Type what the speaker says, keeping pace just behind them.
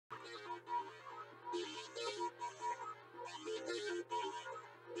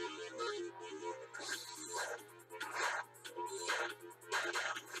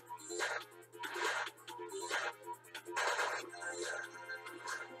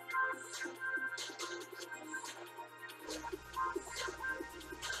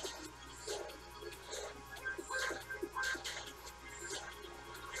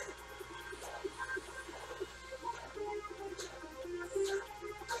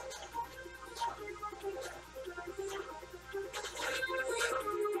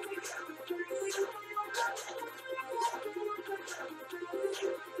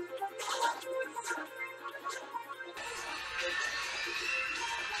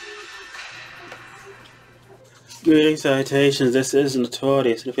Greetings, salutations. This is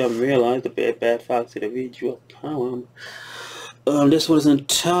Notorious. If you haven't realized, the Bad Fox to read you a poem. This one is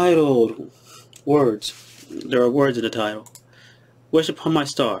entitled Words. There are words in the title. Wish upon my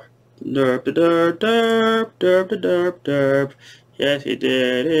star. Derp da derp derp derp da derp derp. Yes, he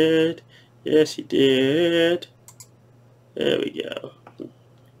did it. Yes, he did. There we go.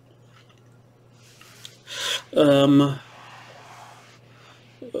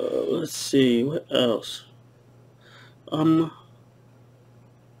 Let's see what else.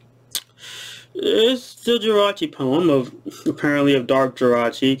 It's the Jirachi poem of Dark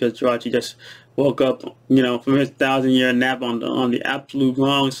Jirachi, because Jirachi just woke up, from his 1,000-year nap on the absolute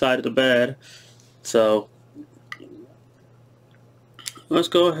wrong side of the bed. So let's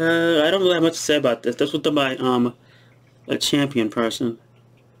go ahead. I don't really have much to say about this. This was done by a champion person,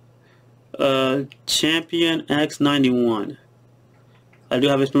 Champion X91. I do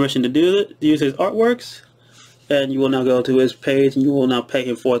have his permission to use his artworks, and you will now go to his page and you will now pay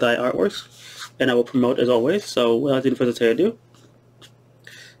him for thy artworks. And I will promote as always. So without any further ado,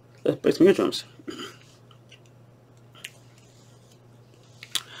 let's play some eardrums.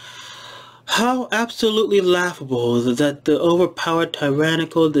 How absolutely laughable that the overpowered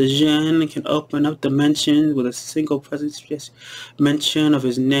tyrannical Dejin can open up dimensions with a single presence mention of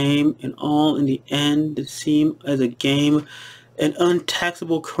his name, and all in the end it seemed as a game, an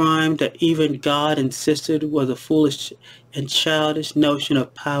untaxable crime that even God insisted was a foolish and childish notion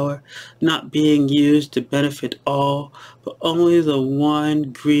of power not being used to benefit all, but only the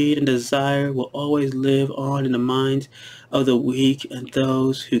one. Greed and desire will always live on in the minds of the weak and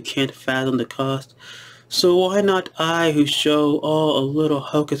those who can't fathom the cost. So why not I, who show all a little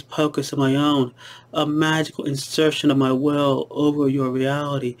hocus pocus of my own, a magical insertion of my will over your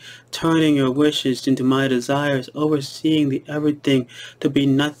reality, turning your wishes into my desires, overseeing the everything to be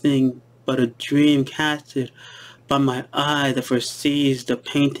nothing but a dream casted by my eye that foresees the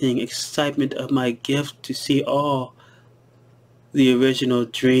painting excitement of my gift to see all, the original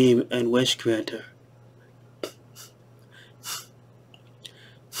dream and wish granter.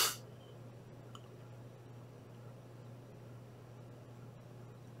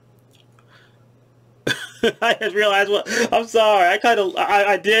 I just realized I'm sorry,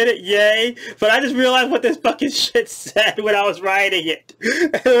 I did it, yay, but I just realized what this fucking shit said when I was writing it.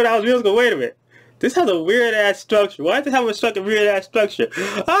 And when I was going, wait a minute, this has a weird ass structure. Why does it have a fucking weird ass structure?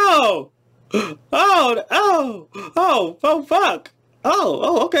 Oh, fuck.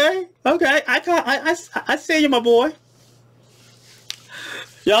 Okay, I see you, my boy.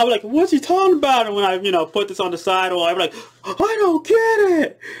 Y'all be like, what's he talking about? And when I, put this on the side, or I'm like, I don't get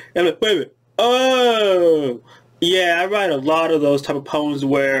it. And I'm like, wait a minute. Oh, yeah, I write a lot of those type of poems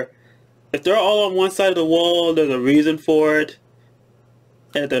where if they're all on one side of the wall, there's a reason for it.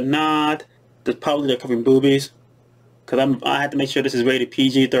 And if they're not, they're covering boobies. Because I have to make sure this is rated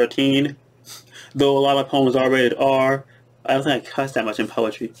PG-13. Though a lot of my poems are rated R. I don't think I cuss that much in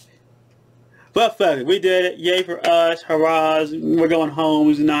poetry. But fuck it, we did it. Yay for us. Hurrahs. We're going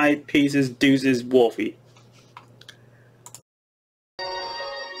home tonight. Pieces, deuces, wolfie.